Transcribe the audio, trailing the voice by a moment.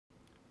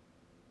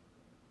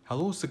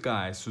Hello so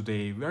guys,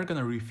 today we are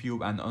gonna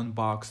review and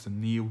unbox the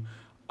new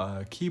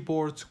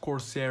keyboard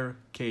Corsair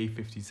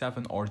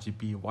K57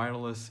 RGB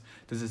wireless.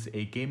 This is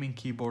a gaming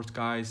keyboard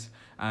guys,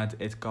 and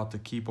it got the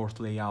keyboard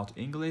layout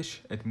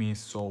English. It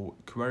means so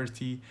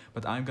QWERTY,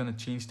 but I'm gonna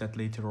change that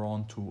later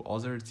on to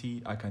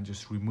OZERTY. I can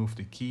just remove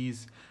the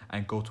keys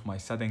and go to my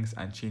settings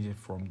and change it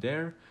from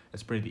there.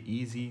 It's pretty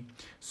easy.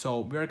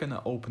 So we're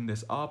gonna open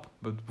this up,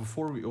 but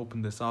before we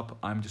open this up,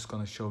 I'm just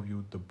gonna show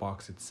you the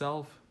box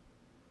itself.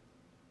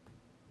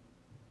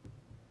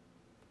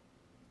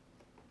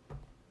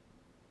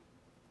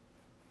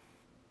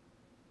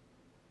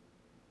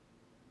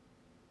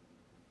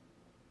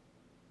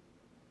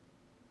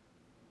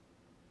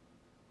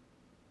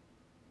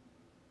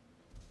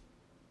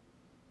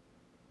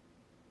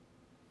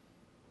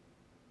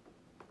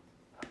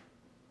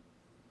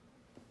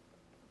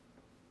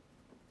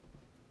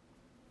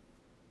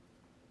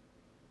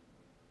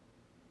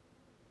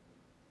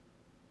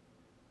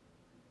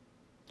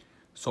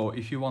 So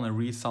if you want to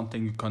read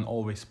something, you can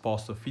always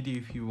pause the video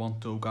if you want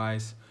to,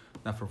 guys.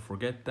 Never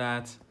forget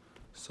that.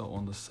 So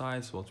on the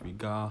sides, what we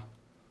got.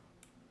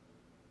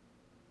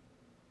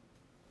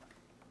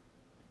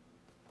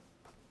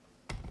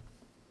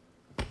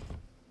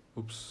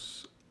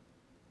 Oops.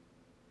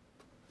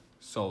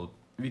 So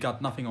we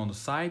got nothing on the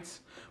sides,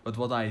 but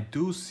what I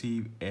do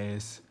see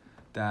is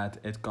that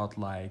it got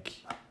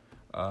like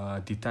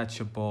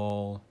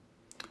detachable,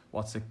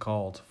 what's it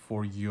called,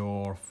 for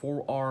your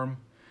forearm.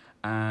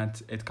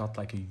 And it got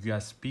like a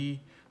USB,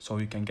 so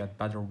you can get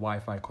better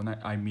Wi-Fi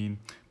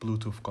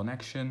Bluetooth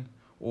connection,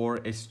 or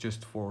it's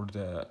just for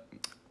the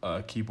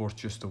keyboard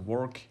just to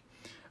work.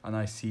 And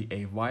I see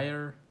a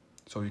wire,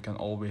 so you can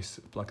always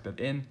plug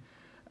that in,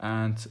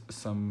 and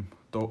some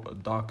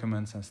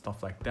documents and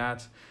stuff like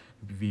that.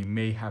 We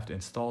may have to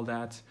install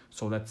that,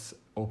 so let's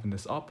open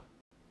this up.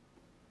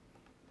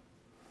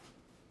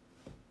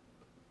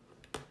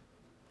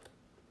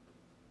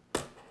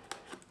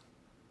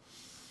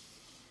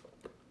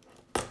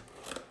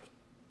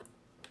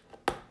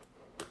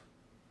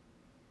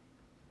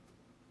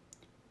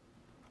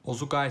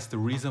 Also guys, the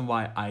reason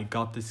why I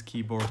got this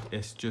keyboard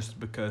is just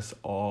because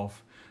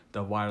of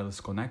the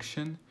wireless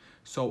connection.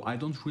 So I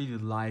don't really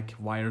like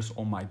wires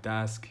on my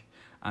desk,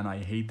 and I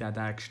hate that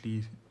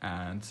actually,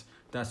 and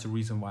that's the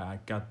reason why I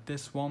got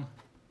this one.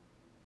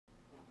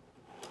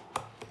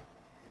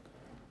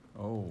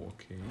 Oh,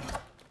 okay.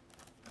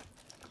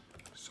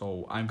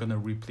 So I'm gonna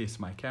replace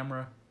my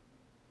camera.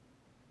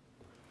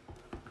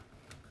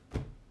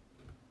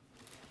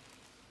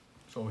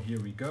 So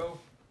here we go.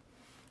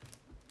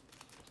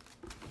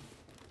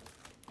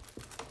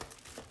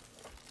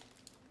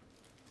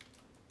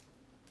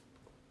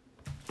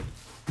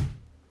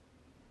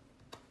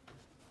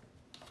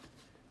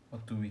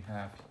 What do we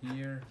have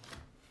here?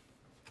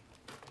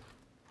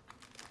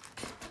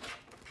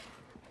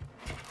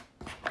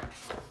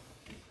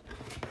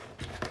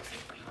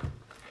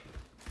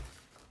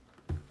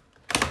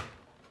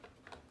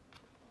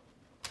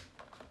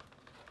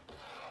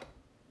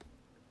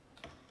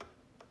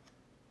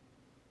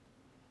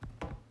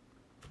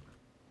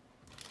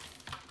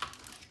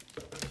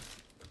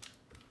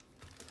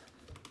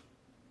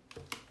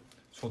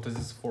 So this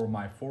is for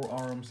my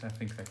forearms and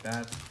things like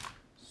that.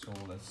 So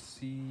let's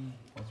see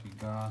what we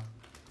got.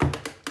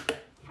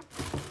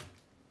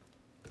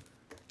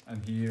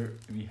 And here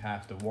we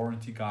have the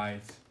warranty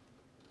guide.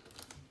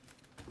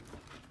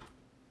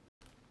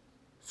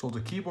 So the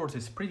keyboard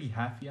is pretty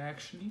heavy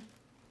actually.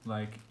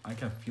 Like I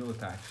can feel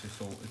it actually,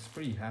 so it's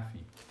pretty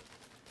heavy.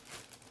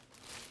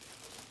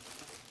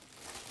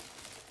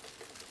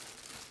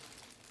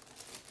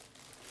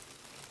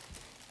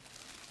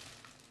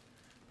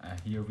 And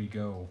here we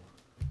go.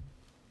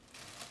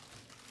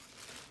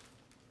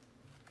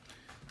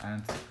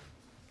 And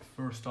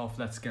first off,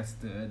 let's get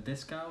the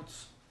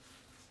discounts.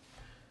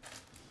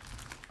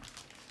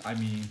 I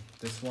mean,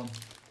 this one.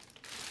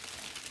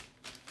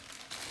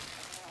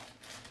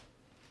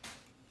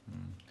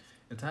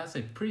 It has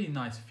a pretty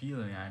nice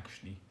feeling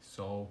actually.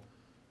 So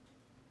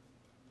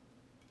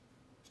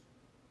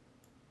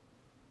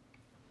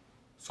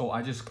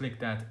I just click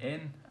that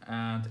in,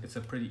 and it's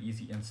a pretty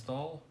easy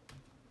install.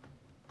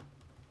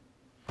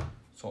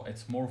 So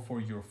it's more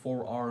for your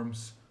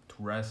forearms to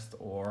rest,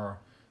 or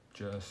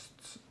just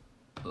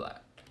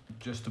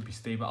to be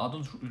stable. I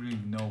don't really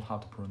know how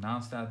to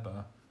pronounce that,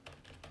 but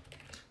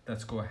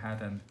let's go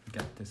ahead and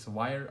get this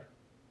wire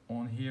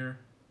on here.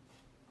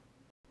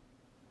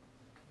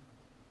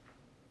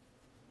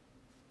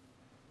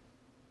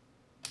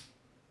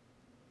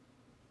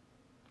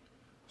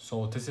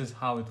 So this is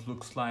how it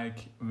looks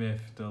like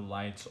with the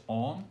lights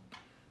on.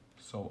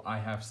 So I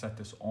have set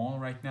this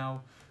on right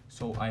now.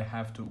 So I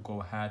have to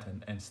go ahead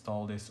and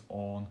install this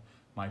on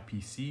my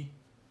PC.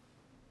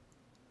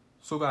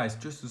 So guys,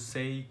 just to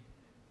say,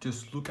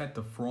 just look at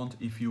the front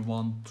if you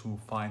want to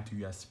find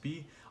the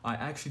USB. I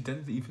actually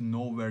didn't even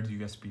know where the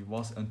USB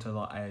was until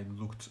I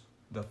looked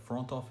the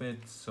front of it.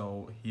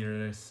 So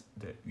here is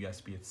the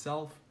USB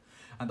itself.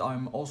 and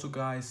I'm also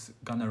guys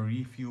gonna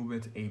review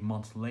it a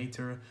month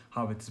later,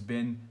 how it's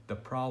been, the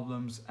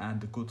problems and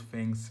the good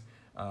things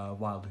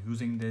while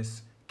using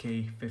this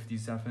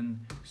K57.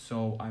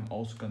 So I'm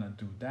also gonna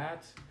do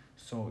that,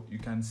 so you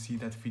can see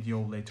that video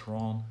later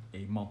on,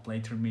 a month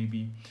later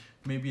maybe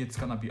it's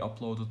gonna be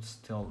uploaded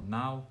still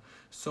now.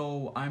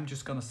 So I'm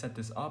just gonna set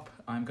this up.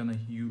 I'm gonna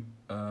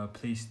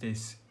place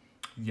this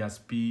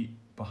USB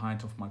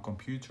behind of my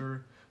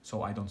computer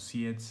so I don't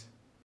see it.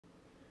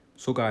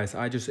 So guys,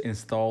 I just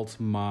installed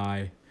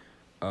my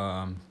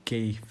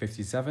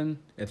K57.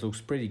 It looks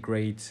pretty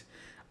great.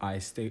 I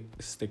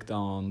stick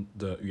on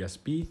the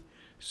USB.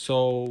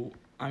 So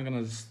I'm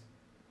gonna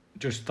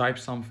just type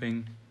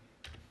something.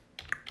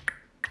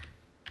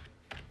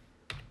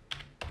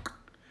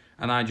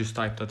 And I just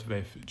typed that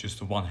with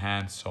just one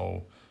hand,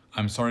 so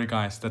I'm sorry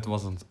guys, that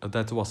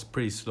was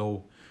pretty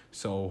slow.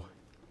 So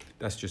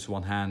that's just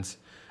one hand.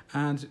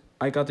 And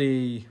I got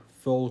a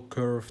full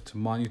curved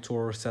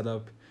monitor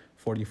setup,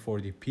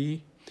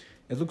 4040p.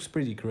 It looks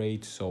pretty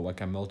great, so I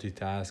can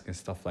multitask and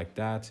stuff like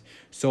that.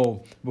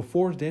 So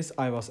before this,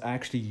 I was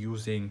actually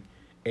using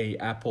a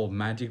Apple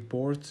Magic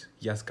Board.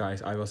 Yes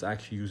guys, I was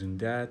actually using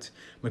that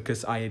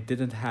because I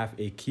didn't have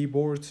a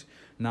keyboard.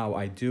 Now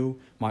I do.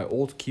 My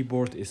old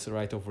keyboard is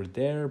right over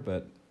there,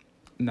 but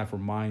never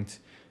mind.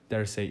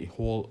 There's a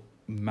whole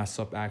mess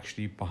up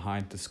actually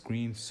behind the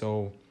screen,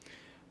 so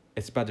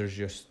it's better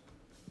just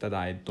that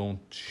I don't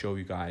show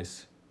you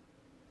guys.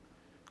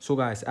 So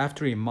guys,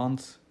 after a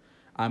month,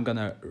 I'm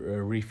gonna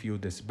review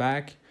this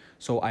back.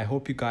 So I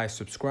hope you guys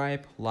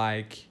subscribe,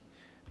 like,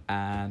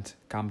 and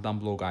comment down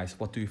below guys,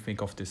 what do you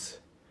think of this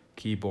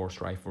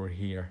keyboard right over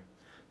here.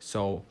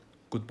 So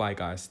goodbye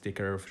guys, take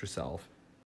care of yourself.